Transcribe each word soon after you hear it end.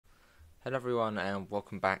Hello everyone and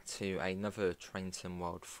welcome back to another Train Sim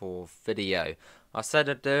World 4 video. I said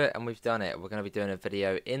I'd do it and we've done it. We're going to be doing a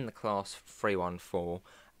video in the class 314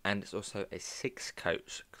 and it's also a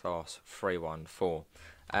 6-coach class 314.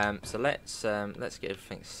 So let's get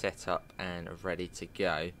everything set up and ready to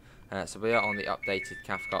go. So we are on the updated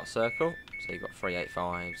Cathcart Circle. So you've got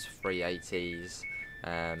 385s, 380s,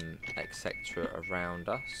 etc. around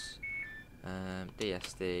us.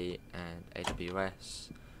 DSD and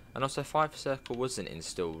AWS. And also 5 Circle wasn't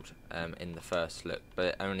installed in the first look, but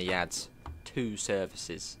it only adds 2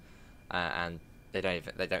 services, and they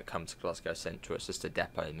don't come to Glasgow Central. It's just a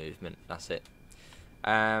depot movement. That's it.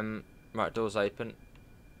 Right, doors open.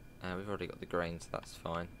 We've already got the green, so that's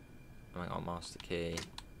fine. I got master key.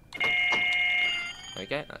 There we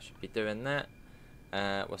go. That should be doing that.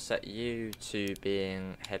 We'll set you to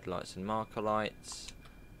being headlights and marker lights.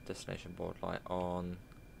 Destination board light on.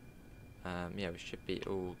 Yeah, we should be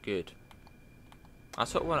all good. I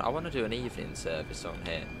want to do an evening service on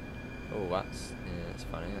here. Oh, that's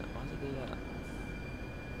funny. Why does it do that?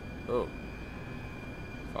 Oh,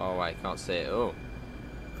 far away, can't see it. Oh,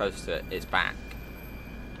 close to it. It's back.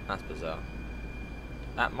 That's bizarre.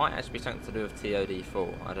 That might actually be something to do with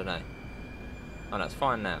TOD4. I don't know. Oh no, it's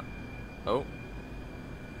fine now. Oh,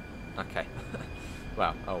 okay.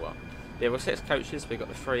 Well, oh well. Yeah, we're 6 coaches. We've got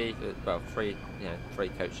the three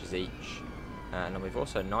coaches each, and then we've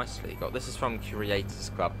also nicely got. This is from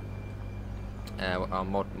Curators Club. Our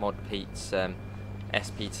Mod Pete's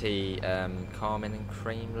SPT Carmine and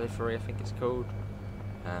Cream livery, I think it's called.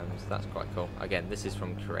 So that's quite cool. Again, this is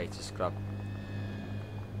from Curators Club.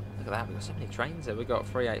 Look at that. We've got so many trains there. We've got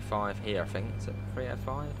 385 here. I think it's a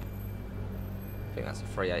 385. I think that's a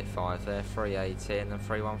 385 there. 380 and then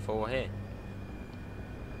 314 here.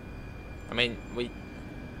 I mean,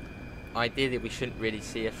 ideally we shouldn't really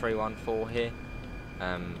see a 314 here,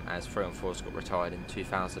 as 314's got retired in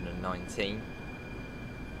 2019,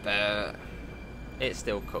 but it's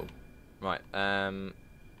still cool. Right,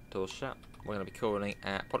 doors shut. We're going to be calling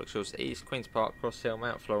at Pollock Shores East, Queen's Park, Cross Hill,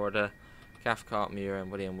 Mount Florida, Cathcart, Muir and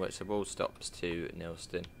William Woods, so all stops to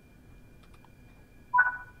Neilston.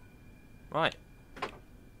 Right.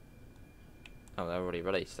 Oh, they're already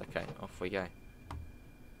released. Okay, off we go.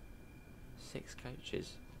 6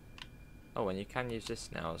 coaches. Oh, and you can use this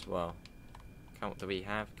now as well. Do we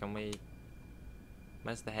have? Can we?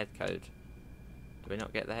 Where's the head code? Do we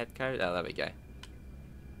not get the head code? Oh, there we go.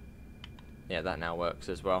 Yeah, that now works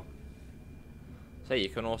as well. So you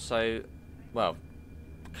can also, well,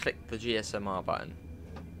 click the GSMR button.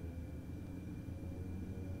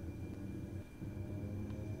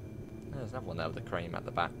 There's another one there with the cream at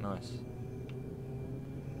the back. Nice.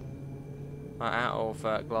 Right, out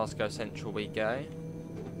of Glasgow Central we go.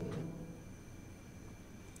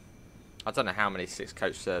 I don't know how many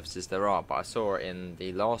 6-coach services there are, but I saw it in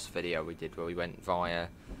the last video we did where we went via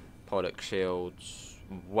Pollock Shields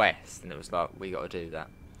West, and it was like, we got to do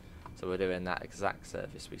that. So we're doing that exact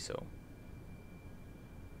service we saw.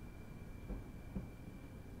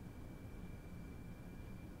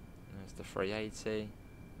 There's the 380.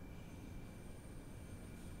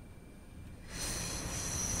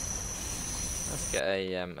 Let's get a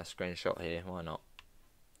screenshot here, why not?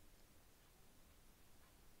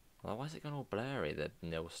 Well, why is it gone all blurry, the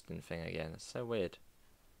Neilston thing again? It's so weird.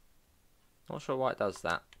 Not sure why it does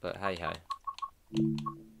that, but hey ho.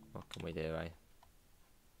 What can we do, eh?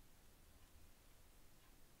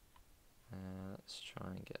 Let's try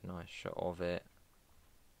and get a nice shot of it.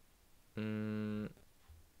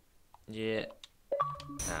 Yeah.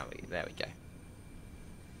 There we go.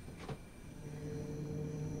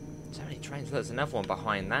 So many trains. There's another one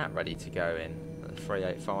behind that ready to go in. The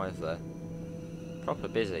 385 there. Proper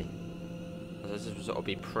busy. This will sort of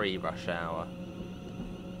be pre-rush hour.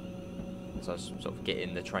 So I was sort of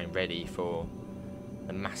getting the train ready for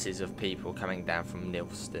the masses of people coming down from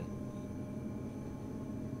Neilston.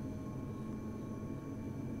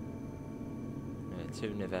 Yeah,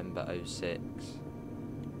 2 November 06.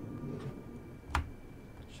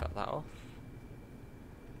 Shut that off.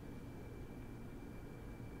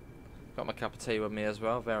 Got my cup of tea with me as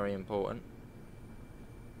well, very important.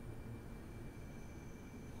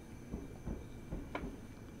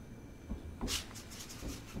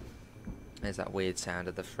 There's that weird sound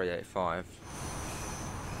of the 385.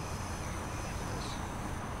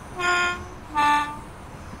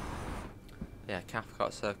 Yeah,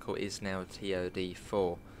 Cathcart Circle is now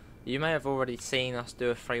TOD4. You may have already seen us do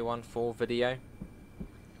a 314 video.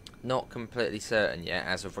 Not completely certain yet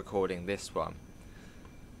as of recording this one.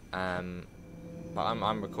 But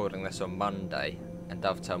I'm recording this on Monday, and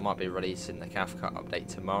Dovetail might be releasing the Cathcart update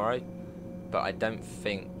tomorrow, but I don't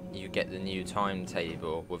think you get the new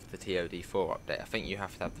timetable with the TOD4 update. I think you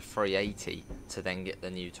have to have the 380 to then get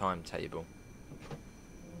the new timetable.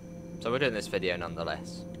 So we're doing this video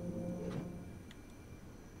nonetheless.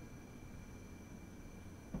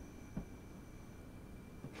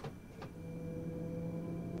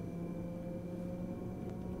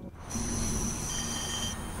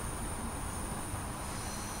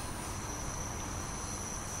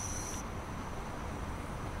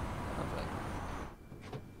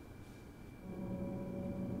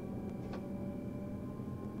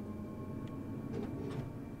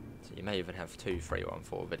 You may even have 2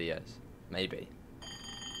 314 videos, maybe.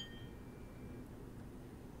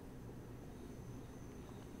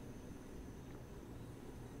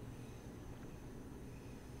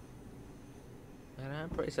 And I'm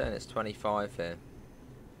pretty certain it's 25 here.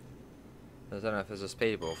 I don't know if there's a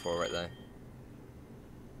speedball for it though.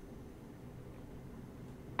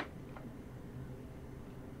 It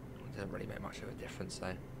doesn't really make much of a difference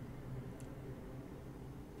though.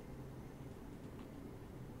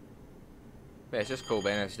 Yeah, it's just cool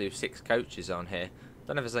being able to do 6 coaches on here.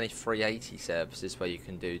 Don't know if there's any 380 services where you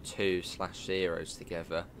can do 2/0s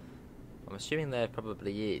together. I'm assuming there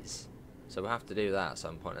probably is. So we'll have to do that at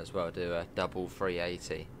some point as well, do a double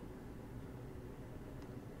 380.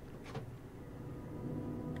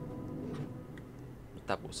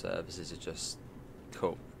 Double services are just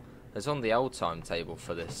cool. It's on the old timetable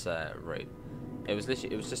for this route. It was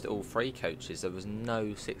just all 3 coaches. There was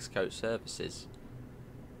no 6 coach services.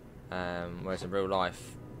 Whereas in real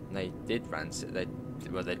life, they did run.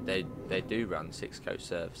 They do run 6 coach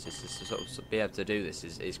services. To sort of be able to do this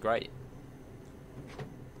is great.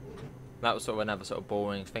 That was sort of another sort of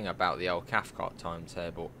boring thing about the old Cathcart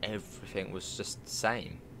timetable. Everything was just the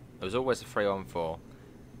same. It was always a 3-on-4,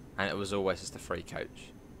 and it was always just a 3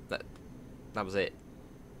 coach. That was it.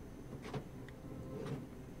 So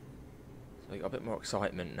we got a bit more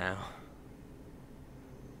excitement now.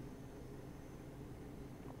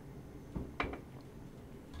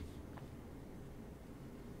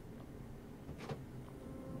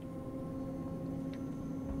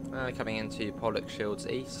 Coming into Pollock Shields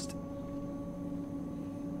East.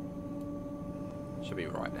 Should be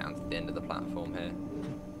right down to the end of the platform here.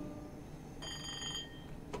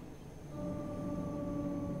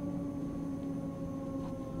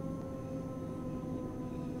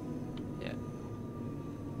 Yeah.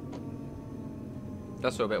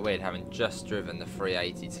 That's all a bit weird having just driven the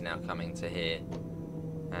 380 to now coming to here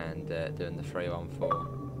and doing the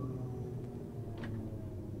 314.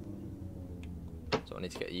 So I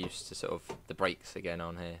need to get used to sort of the brakes again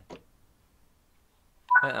on here.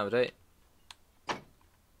 Yeah, that'll do it.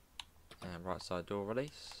 And right side door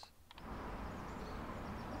release.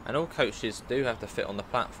 And all coaches do have to fit on the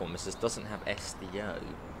platform. This just doesn't have SDO.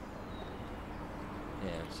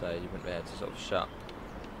 Yeah, so you wouldn't be able to sort of shut,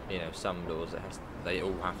 you know, some doors. They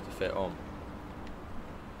all have to fit on.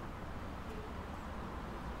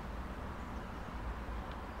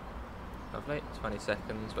 Lovely, 20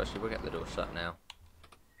 seconds. But actually, we'll get the door shut now.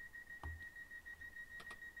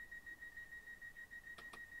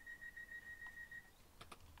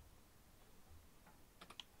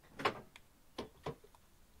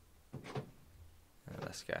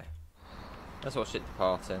 Let's go. Let's watch it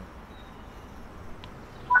departing.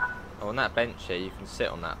 Oh, on that bench here, you can sit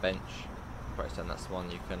on that bench. Pretty that's the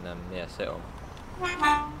one you can, yeah, sit on.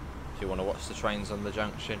 If you want to watch the trains on the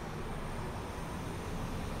junction.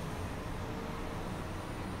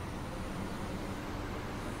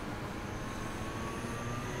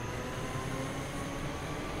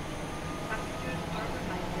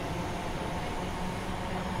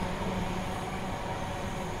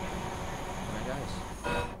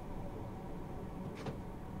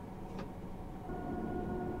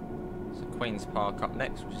 Queen's Park up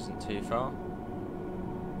next, which isn't too far.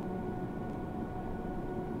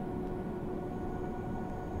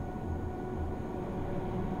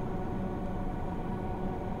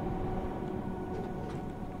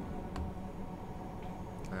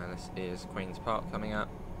 And this is Queen's Park coming up.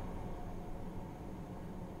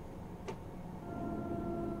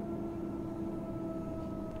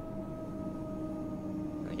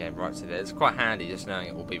 And again, right to the end. It's quite handy just knowing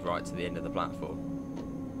it will be right to the end of the platform.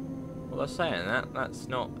 Well, I was saying that's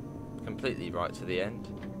not completely right to the end.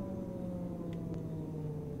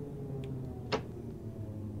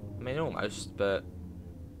 I mean, almost, but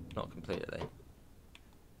not completely.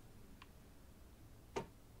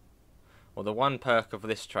 Well, the one perk of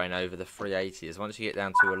this train over the 380 is once you get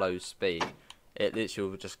down to a low speed, it literally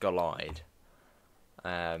will just glide.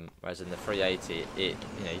 Whereas in the 380, you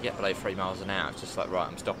know, you get below 3 miles an hour, it's just like, right,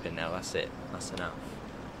 I'm stopping now, that's it, that's enough.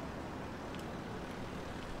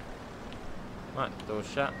 Right, door's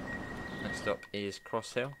shut. Next stop is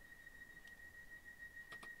Cross Hill.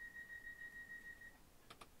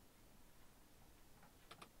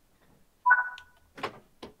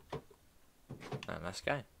 And let's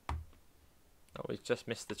go. Oh, we've just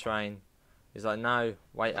missed the train. He's like, no,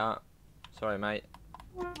 wait up. Sorry, mate.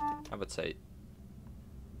 Have a seat.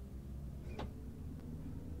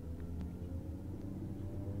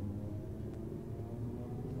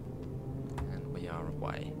 And we are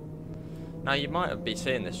away. Now, you might be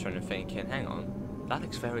seeing this train and thinking, hang on, that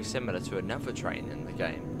looks very similar to another train in the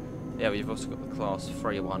game. Yeah, we've also got the class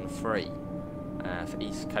 313 for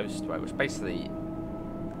East Coast Way, which basically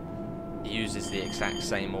uses the exact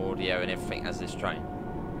same audio and everything as this train.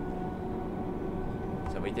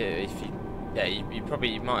 So we do, if you, yeah,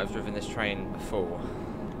 you might have driven this train before.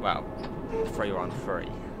 Well, 313,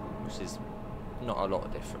 which is not a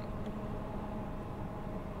lot different.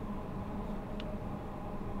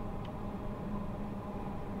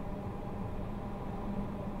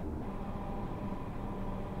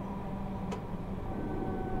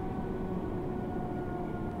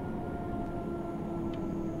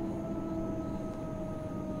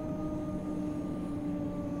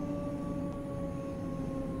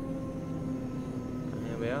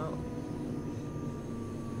 We are.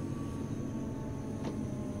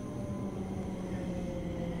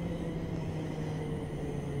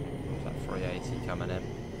 What's that 380 coming in?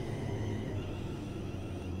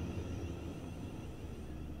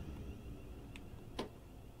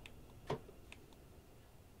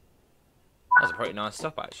 That's a pretty nice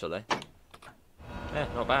stop actually. Yeah,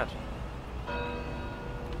 not bad.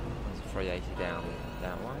 There's a 380 down.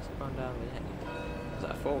 Why is it going down the end? Is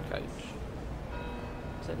that a 4 coach?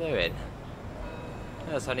 What's it doing?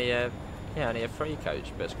 Yeah, it's only a only a 3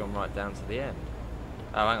 coach, but it's gone right down to the end.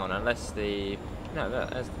 Oh, hang on, unless the no,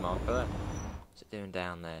 look, there's the marker there. What's it doing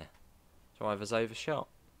down there? Driver's overshot.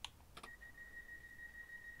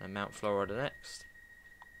 And Mount Florida next.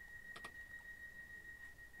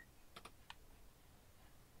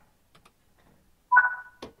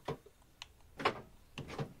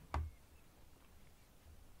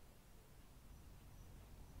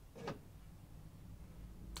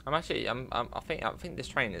 I think this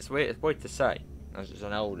train is weird. It's weird to say, as it's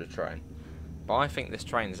an older train, but I think this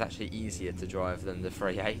train is actually easier to drive than the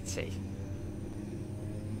 380.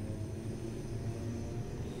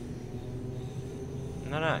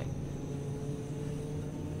 No.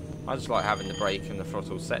 I just like having the brake and the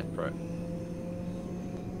throttle separate,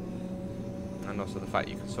 and also the fact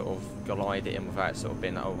you can sort of glide it in without sort of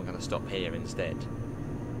being like, oh, we're going to stop here instead.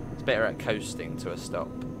 It's better at coasting to a stop.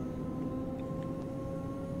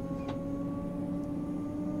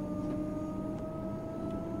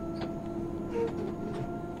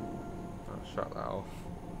 Shut that off.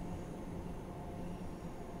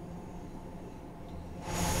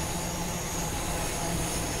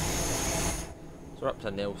 So we're up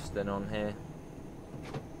to Neilston on here.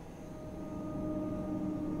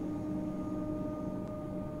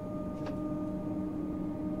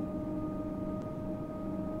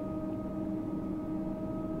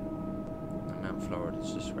 And Mount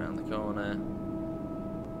Florida's just around the corner.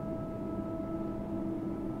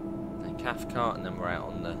 And Cathcart, and then we're out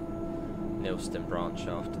on the Neilston branch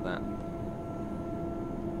after that.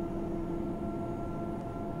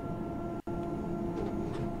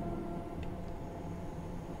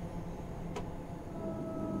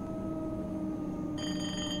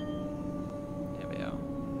 Here we are.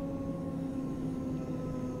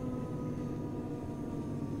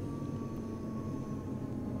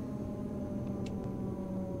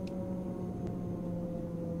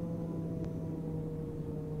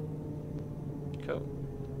 Cool.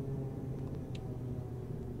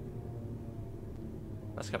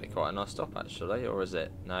 That's going to be quite a nice stop actually, or is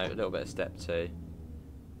it? No, a little bit of step 2.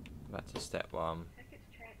 Back to step 1. Ticket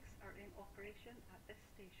checks are in operation at this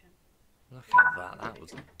station. Look at that,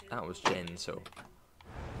 that was gentle.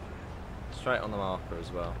 Straight on the marker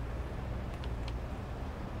as well.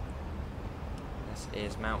 This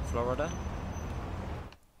is Mount Florida.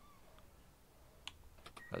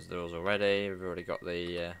 Close the doors already, we've already got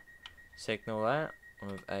the signal there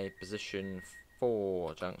with a position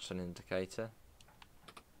 4 junction indicator.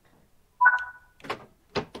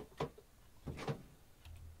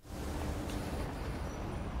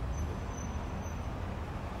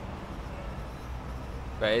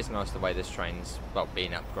 But it is nice the way this train's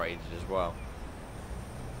being upgraded as well.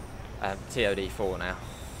 TOD4 now.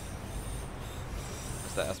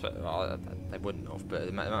 They wouldn't have, but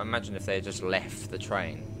imagine if they had just left the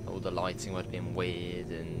train. All the lighting would have been weird,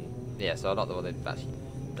 and yeah, so I like the way they've actually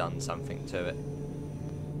done something to it.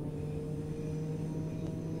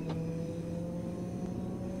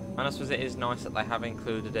 And I suppose it is nice that they have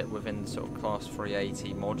included it within the sort of Class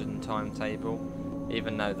 380 modern timetable,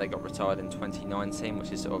 even though they got retired in 2019,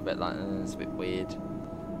 which is sort of a bit like, it's a bit weird.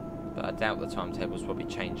 But I doubt the timetable's probably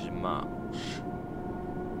changed much.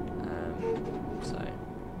 So.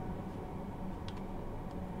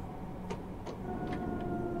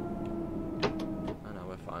 Oh no,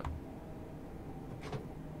 we're fine.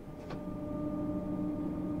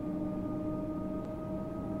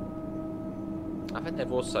 I think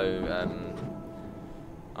they've also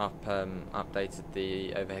updated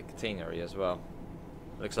the overhead catenary as well.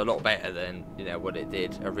 Looks a lot better than what it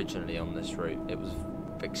did originally on this route. It was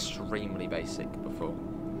extremely basic before,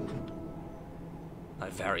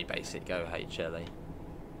 like very basic OHLE.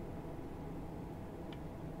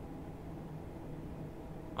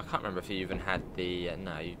 I can't remember if you even had the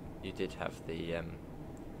no, you did have the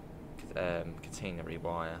catenary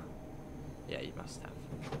wire. Yeah, you must have.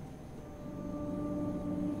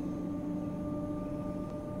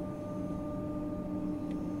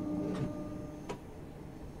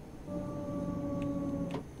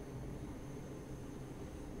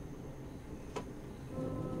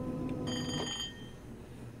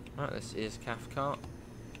 Right, this is Cathcart.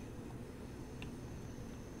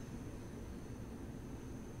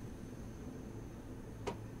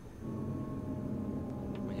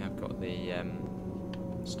 We have got the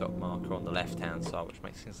stop marker on the left-hand side, which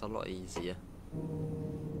makes things a lot easier.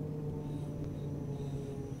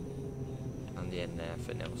 And the end there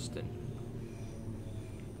for Neilston.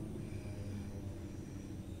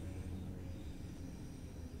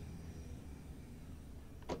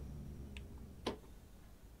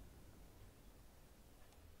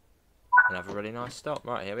 Another really nice stop.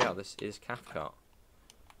 Right, here we are. This is Cathcart.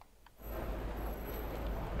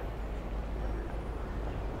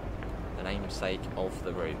 The namesake of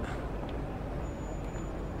the route.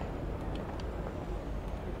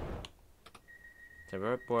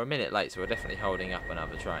 So we're a minute late, so we're definitely holding up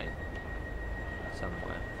another train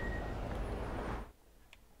somewhere.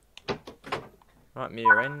 Right,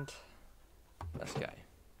 Muir End. Let's go.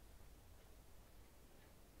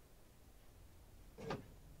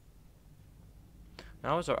 I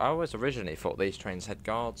always originally thought these trains had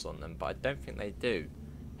guards on them, but I don't think they do.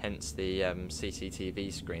 Hence the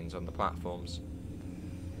CCTV screens on the platforms.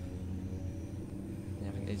 Yeah,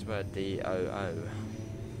 I think these were DOO.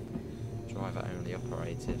 Driver only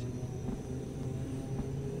operated.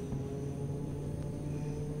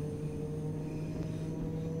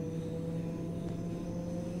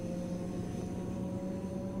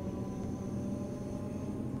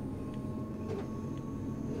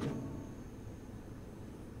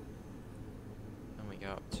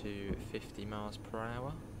 Up to 50 miles per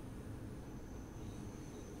hour.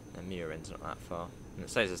 And Muir End's not that far. And it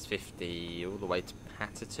says it's 50 all the way to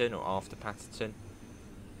Patterton or after Patterton.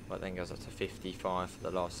 But then goes up to 55 for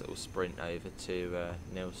the last little sprint over to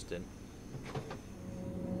Neilston.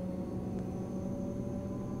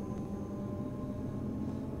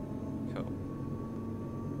 Cool.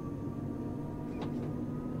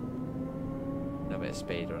 A little bit of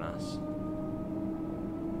speed on us.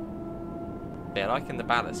 Yeah, liking the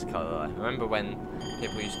ballast colour. I remember when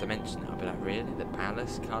people used to mention it, I'd be like, really, the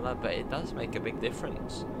ballast colour? But it does make a big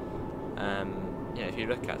difference. If you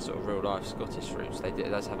look at sort of real life Scottish routes, it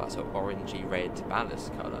does have that sort of orangey red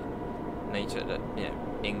ballast colour. Nature that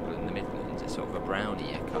England, the Midlands, it's sort of a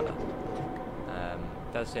brownier colour.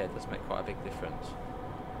 It does make quite a big difference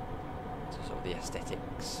to sort of the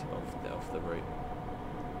aesthetics of the route.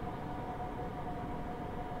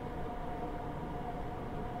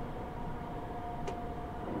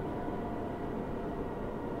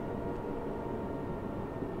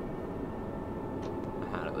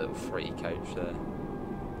 Little free coach there.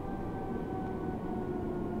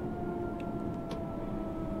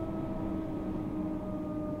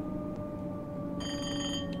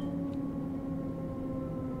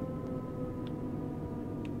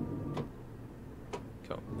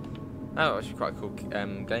 Cool. Oh, actually quite a cool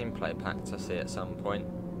gameplay pack to see at some point.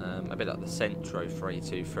 A bit like the Centro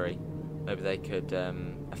 323. Maybe they could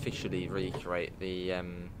officially recreate the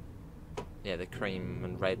cream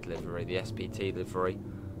and red livery, the SPT livery.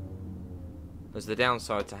 There's the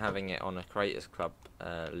downside to having it on a Creators Club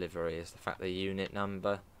livery is the fact the unit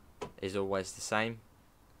number is always the same.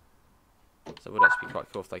 So it would actually be quite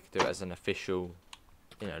cool if they could do it as an official,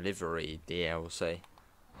 livery DLC.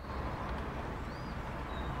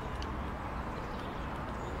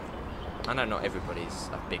 I know not everybody's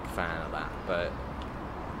a big fan of that, but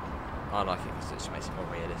I like it because it just makes it more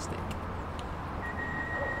realistic.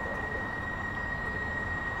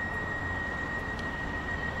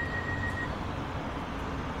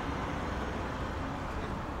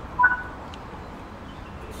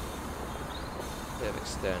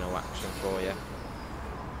 external action for you.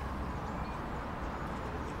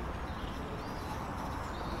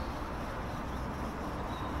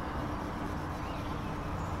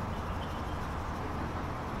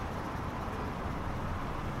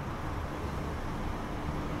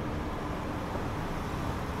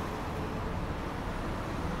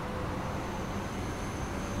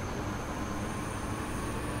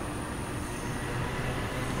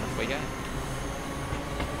 We go.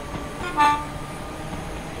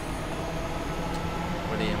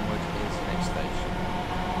 Williamwood is the next station.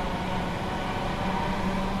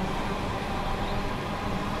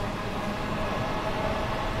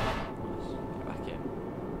 Nice. Get back in.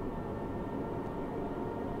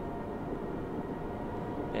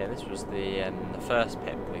 Yeah, this was the first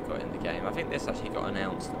pip we got in the game. I think this actually got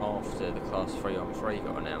announced after the Class 3-on-3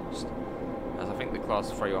 got announced. As I think the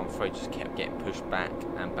Class 3-on-3 just kept getting pushed back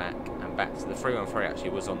and back and back. So the 3-on-3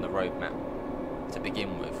 actually was on the roadmap to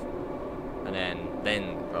begin with. And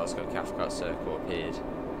then Glasgow Cathcart Circle appeared.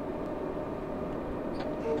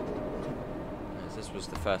 As this was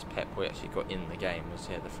the first pep we actually got in the game, was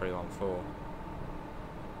here the 3-on-4.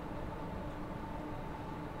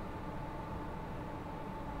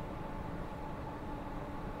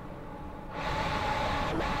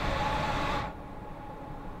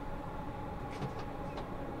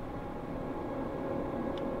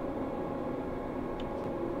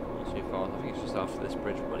 I think it's just after this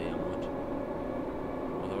bridge buddy onward.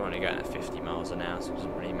 Well, they're only going at 50 miles an hour, so it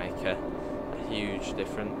doesn't really make a huge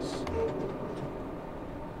difference.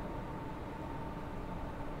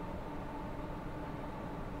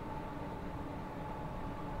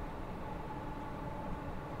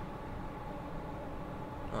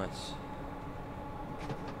 Nice.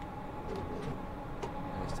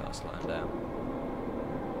 And they start slowing down.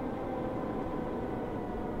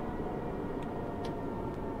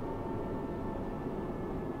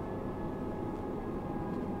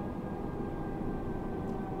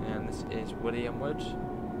 Is Williamwood.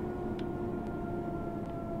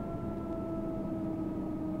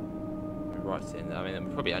 Right in. I mean,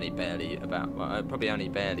 we're probably only barely about. Well, probably only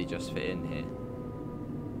barely just fit in here.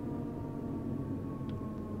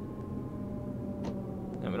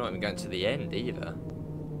 And we're not even going to the end either.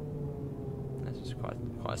 This is quite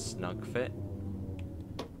a snug fit.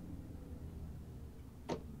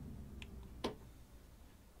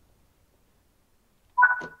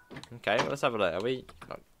 Okay, well, let's have a look. Are we?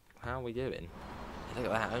 How are we doing? Look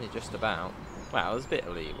at that, only just about. Wow, there's a bit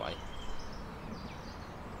of leeway.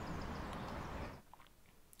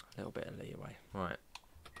 A little bit of leeway. Right,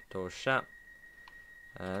 doors shut.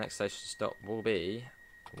 Next station stop will be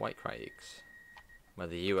White Craigs, where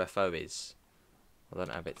the UFO is. I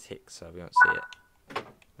don't have it ticked, so we won't see it,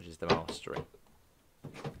 which is the mastery. I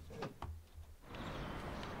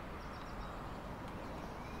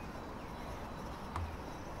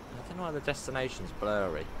don't know why the destination's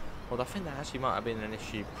blurry. Well, I think that actually might have been an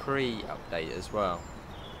issue pre-update as well.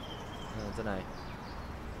 I don't know.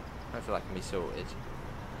 Hopefully that can be sorted.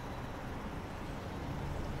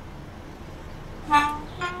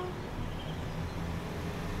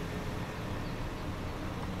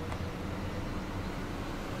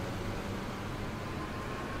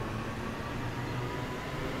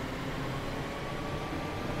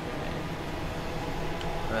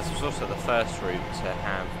 And this was also the first route to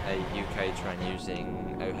have a UK train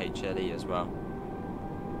using OHLE as well.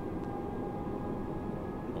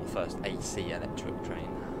 Or first AC electric train.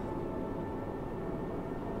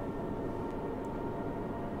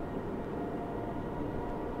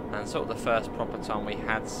 And sort of the first proper time we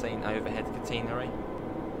had seen overhead catenary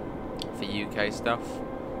for UK stuff.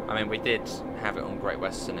 I mean, we did have it on Great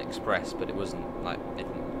Western Express, but it wasn't like it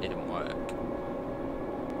didn't work.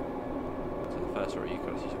 First route you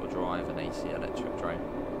could actually sort of drive an AC electric train.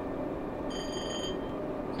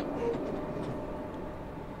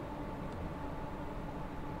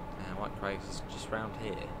 And White Craigs is just round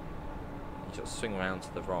here. You sort of swing around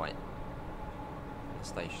to the right. The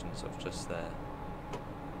station's sort of just there.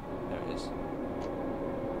 There it is.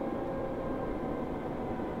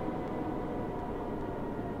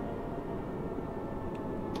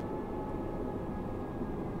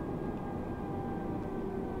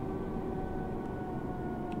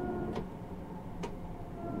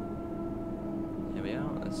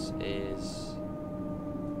 Is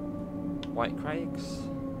White Craigs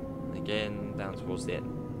again down towards the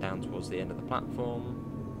end of the platform.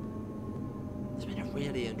 It's been a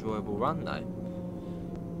really enjoyable run though.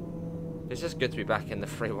 It's just good to be back in the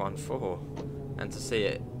 314 and to see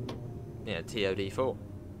it, you know, TOD4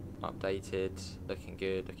 updated, looking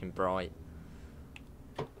good, looking bright,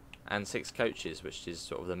 and 6 coaches, which is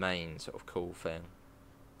sort of the main sort of cool thing.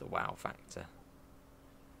 the wow factor.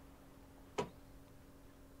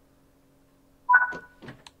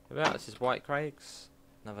 About this is White Craigs,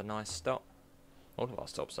 another nice stop. All of our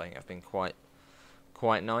stops I think have been quite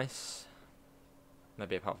nice.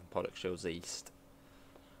 Maybe apart from Pollock Shields East.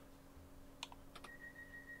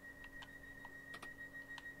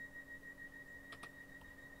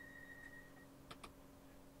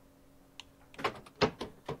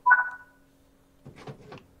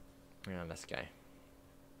 Yeah, let's go.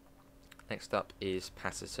 Next up is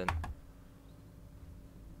Patterson.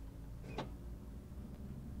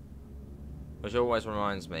 Which always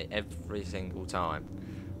reminds me, every single time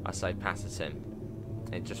I say Patterson,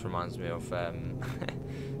 it just reminds me of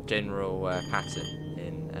General Patton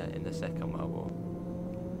in the Second World War.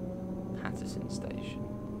 Patterson Station.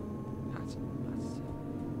 Patterson.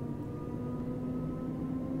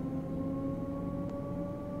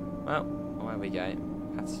 Well, away we go.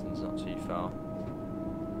 Patterson's not too far.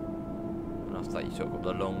 And after that you sort of got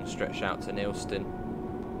the long stretch out to Neilston.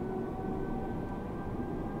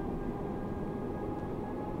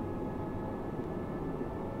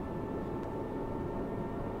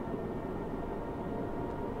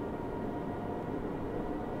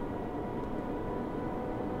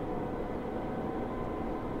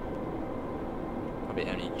 Probably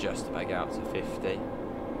only just about get up to 50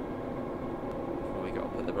 before we got to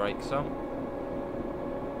put the brakes on.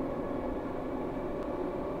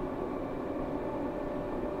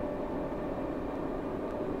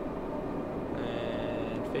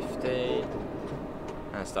 And 50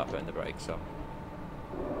 and start putting the brakes on.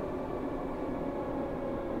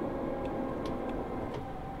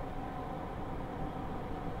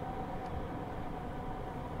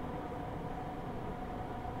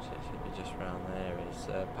 Just round there is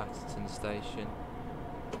Patterson Station.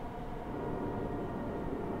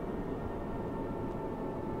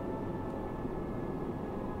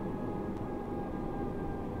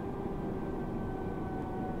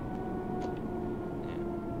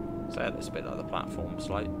 Yeah. So this bit like the platform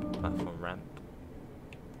slope, platform ramp.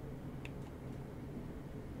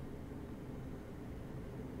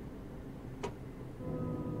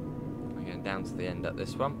 We're going down to the end at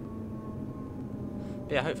this one.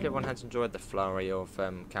 Yeah, hopefully everyone has enjoyed the flurry of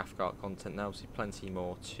Cathcart content. There's obviously plenty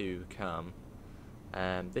more to come.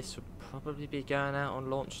 This would probably be going out on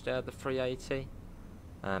launch day of the 380,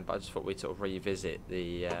 but I just thought we'd sort of revisit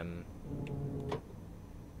the well,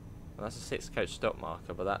 that's a 6-coach stop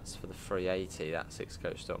marker, but that's for the 380, that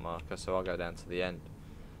 6-coach stop marker, so I'll go down to the end.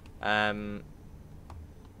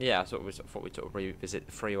 Yeah, I thought we'd sort of revisit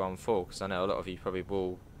the 314, because I know a lot of you probably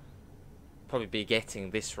will be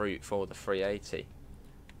getting this route for the 380.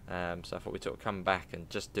 So I thought we'd sort of come back and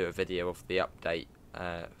just do a video of the update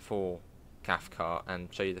for Cathcart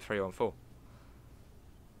and show you the 314.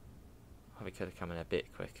 Probably could have come in a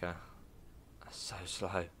bit quicker. That's so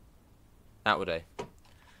slow. That would do.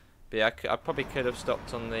 But yeah, I probably could have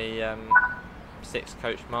stopped on the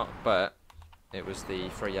 6-coach mark, but it was the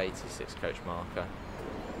 380 6-coach marker.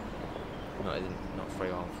 Not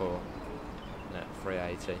 314. No,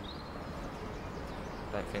 380.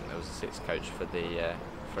 I don't think there was a 6-coach for the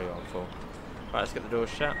 314. Right, let's get the doors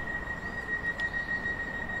shut.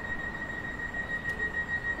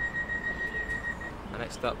 And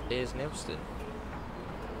next up is Neilston.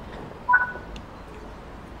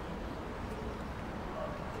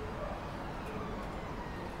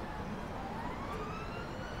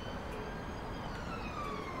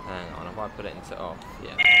 Hang on, if I put it into off,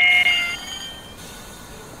 yeah.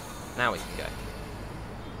 Now we can go.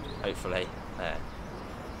 Hopefully, there.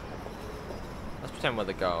 Let's pretend we're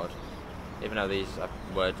the guard, even though these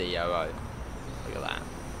were DOO. Look at that.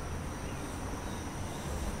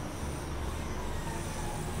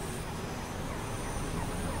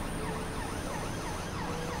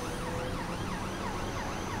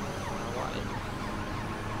 Alright.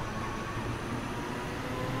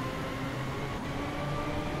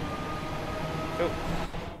 Cool.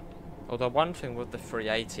 Although one thing with the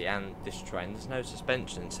 380 and this train, there's no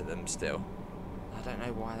suspension to them still. I don't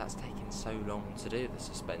know why that's taking so long to do the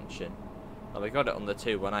suspension. Well, we got it on the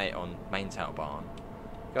 218 on Maintail Barn.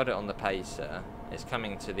 Got it on the Pacer. It's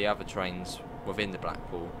coming to the other trains within the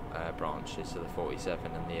Blackpool branches, so the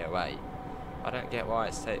 47 and the 08. I don't get why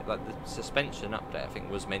it's like the suspension update. I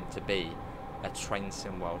think was meant to be a Train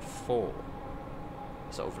Sim World 4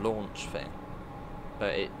 sort of launch thing,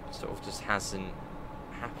 but it sort of just hasn't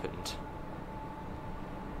happened.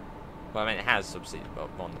 Well, I mean, it has obviously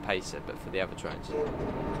on the Pacer, but for the other trains,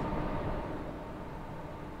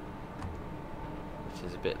 which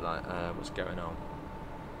is a bit like what's going on.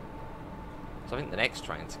 So I think the next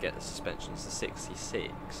train to get the suspension is the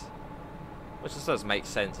 66. Which just does make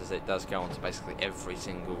sense, as it does go on to basically every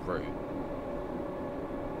single route.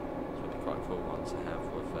 This would be quite a cool one to have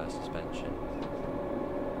with suspension.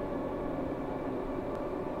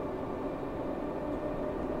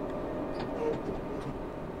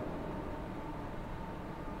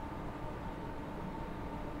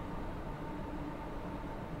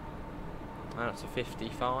 Now it's a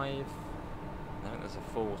 55. I think there's a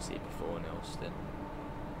 40 before Neilston.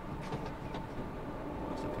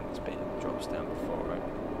 I think the speed drops down before it.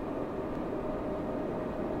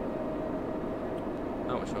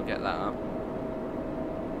 Oh, which we'll get that up.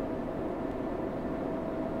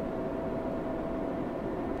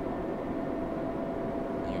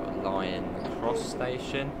 You've got a Lion Cross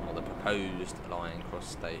Station, or the proposed Lion Cross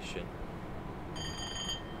Station.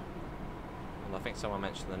 Well, I think someone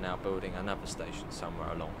mentioned they're now building another station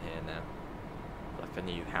somewhere along here now. Like a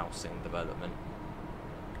new housing development.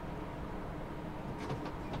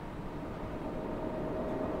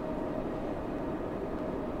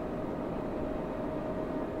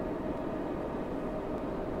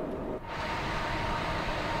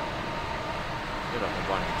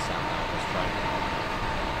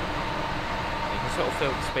 Sort of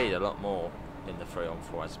feel the speed a lot more in the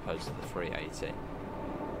 3-on-4 as opposed to the 380.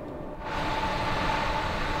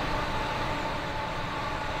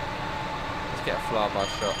 Let's get a flyby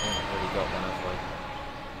shot. We haven't really got one, have we?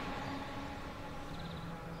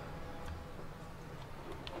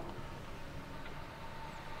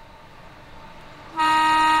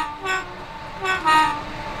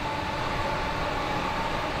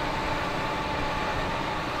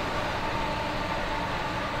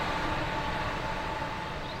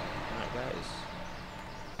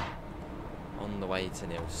 To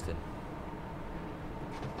Neilston.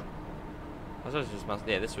 I suppose this must,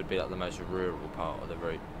 yeah, this would be like the most rural part of the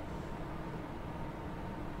route.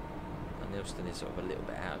 And Neilston is sort of a little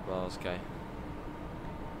bit out of Glasgow.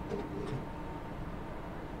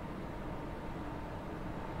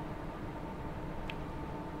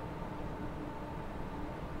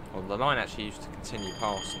 Well, the line actually used to continue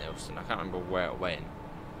past Neilston. I can't remember where it went.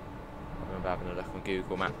 I remember having a look on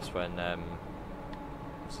Google Maps when there's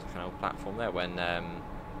an old platform there when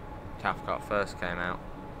Cathcart first came out.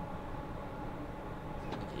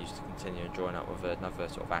 I think it used to continue and join up with another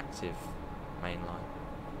sort of active main line.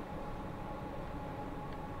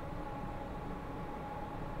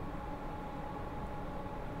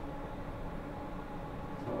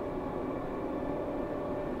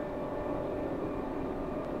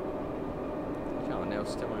 Come on,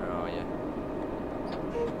 Neilston, where are you?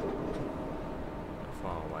 Not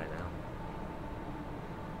far away now.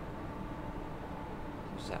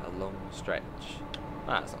 Is that a long stretch?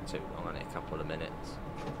 That's not too long, only a couple of minutes.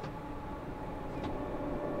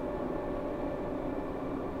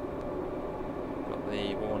 Got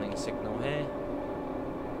the warning signal here.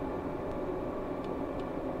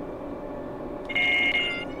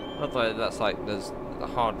 Although that's like there's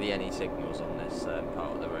hardly any signals on this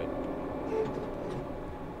part of the road.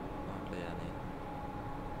 Hardly any.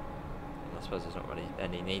 And I suppose there's not really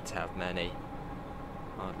any need to have many.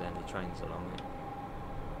 Hardly any trains along it.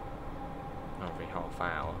 Every half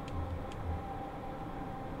hour.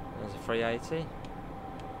 There's a 380.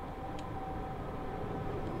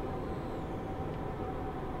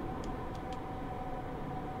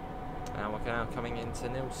 And we're now coming into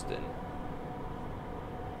Neilston.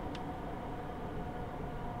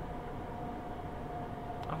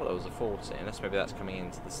 I thought there was a 40, unless maybe that's coming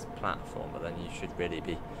into this platform, but then you should really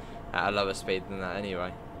be at a lower speed than that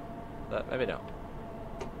anyway. But maybe not.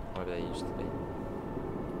 Maybe they used to be.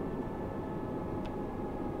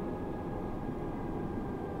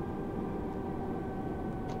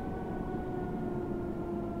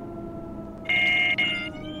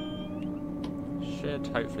 Should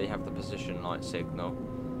hopefully have the position light signal.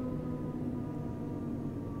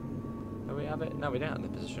 Do we have it? No, we don't have the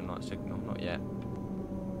position light signal, not yet.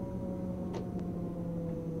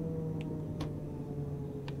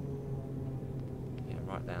 Yeah,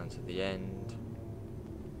 right down to the end.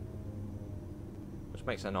 Which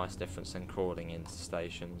makes a nice difference in crawling into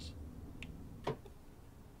stations.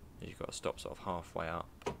 You've got to stop sort of halfway up.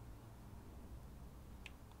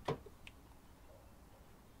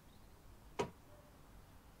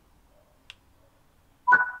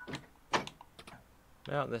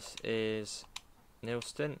 Now this is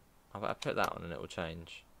Neilston. I better put that on and it will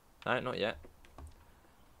change. No, not yet.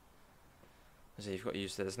 So you've got to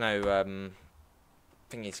use, there's no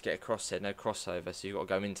thingy to get across here, no crossover, so you've got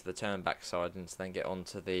to go into the turn back side and then get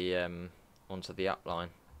onto the up line.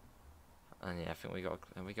 And yeah, I think we got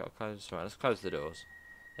to close. Right, let's close the doors.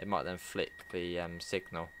 It might then flick the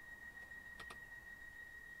signal.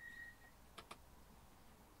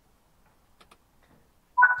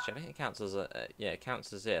 Actually, I think it counts as yeah, it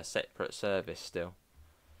counts as a separate service still.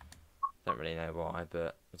 Don't really know why,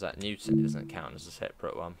 but was that Newton? It doesn't count as a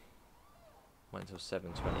separate one. Went until 7:29.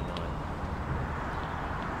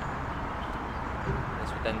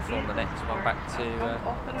 This would then form the next one back to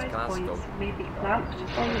Glasgow. May be clamped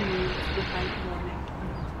or removed without warning.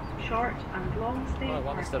 Short and long stay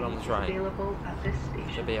one's still on the train. Available at this station.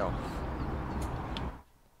 Should be off.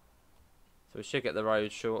 So we should get the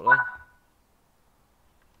road shortly.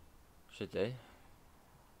 Should do.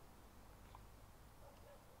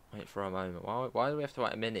 Wait for a moment. Why do we have to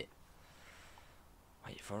wait a minute?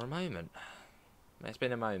 Wait for a moment. It's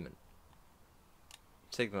been a moment.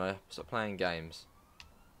 Signal, stop playing games.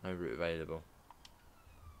 No route available.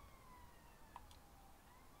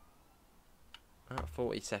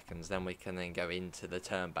 40 seconds, then we can then go into the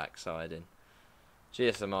turn back siding.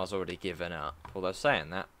 GSMR's already given up. Although saying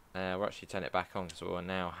that, we'll actually turn it back on because we'll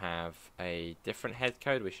now have a different head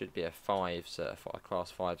code. We should be a 5 certified,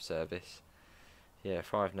 class 5 service. Yeah,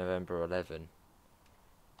 5 November 11.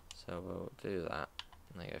 So we'll do that.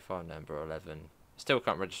 There you go, 5 November 11. Still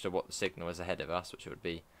can't register what the signal is ahead of us, which would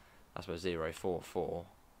be, I suppose, 044.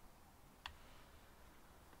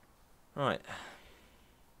 Right.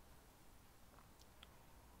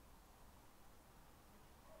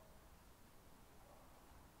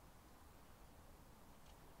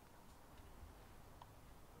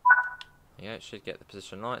 Yeah, it should get the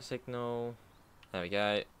position light signal. There we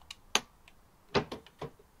go. So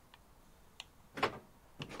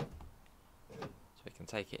we can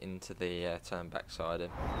take it into the turn back siding.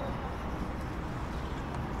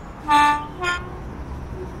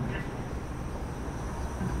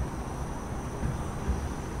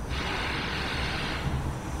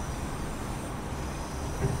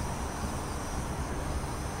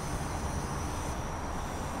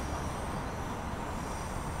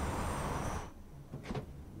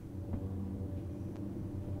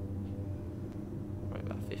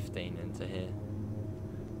 About 15 into here.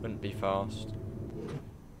 Wouldn't be fast.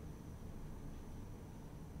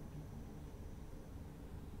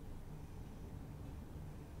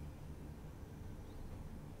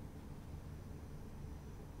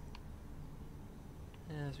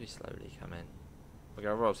 As we slowly come in, we're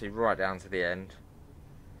going to obviously right down to the end,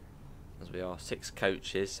 as we are 6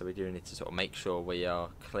 coaches, so we do need to sort of make sure we are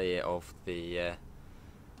clear of the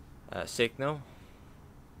signal.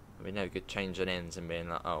 There'll be no good changing ends and being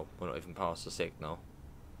like, oh, we're not even past the signal.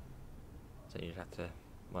 So you'd have to,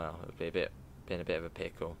 well, it would be being a bit of a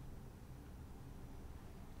pickle.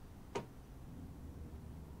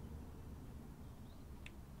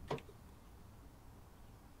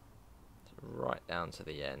 Right down to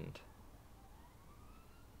the end.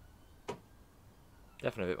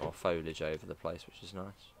 Definitely a bit more foliage over the place, which is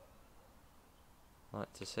nice.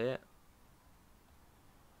 Like to see it.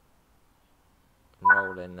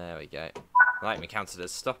 Roll in, there we go. Like me counted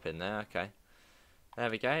as stopping there, okay.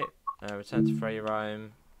 There we go. Return to free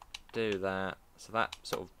roam. Do that. So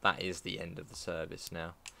that is the end of the service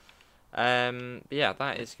now. But yeah,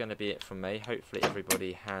 that is going to be it from me. Hopefully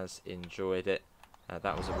everybody has enjoyed it.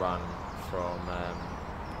 That was a run from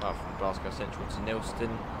Glasgow Central to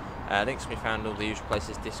Neilston. Links can be found in all the usual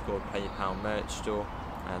places: Discord, PayPal, merch store.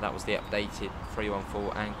 That was the updated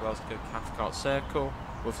 314 and Glasgow Cathcart Circle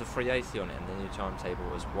with the 380 on it and the new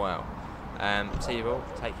timetable as well. See you all.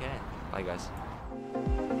 Take care. Bye guys.